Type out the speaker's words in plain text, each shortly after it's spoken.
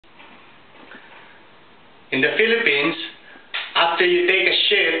In the Philippines, after you take a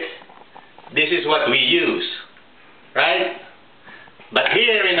shit, this is what we use, right? But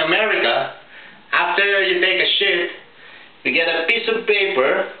here in America, after you take a shit, you get a piece of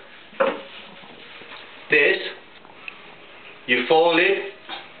paper, this, you fold it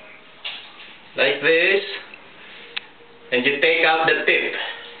like this, and you take out the tip.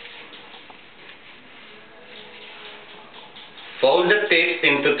 Fold the tip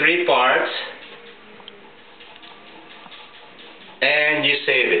into 3 parts, and you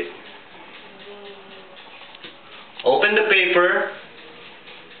save it. Open the paper,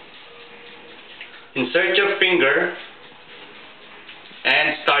 insert your finger,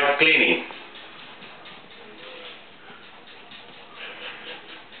 and start cleaning.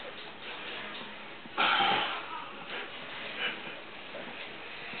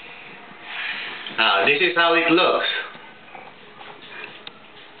 Now, this is how it looks.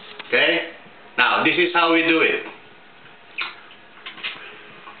 Okay? Now, this is how we do it.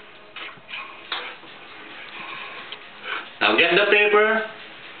 Now, get the paper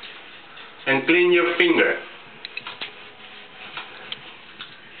and clean your finger.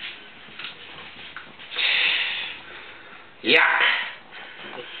 Yuck!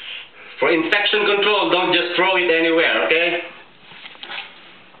 For infection control, don't just throw it anywhere, okay?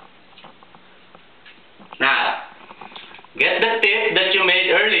 Now, get the tip that you made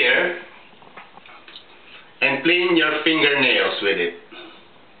earlier and clean your fingernails with it.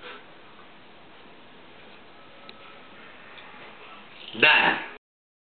 Done.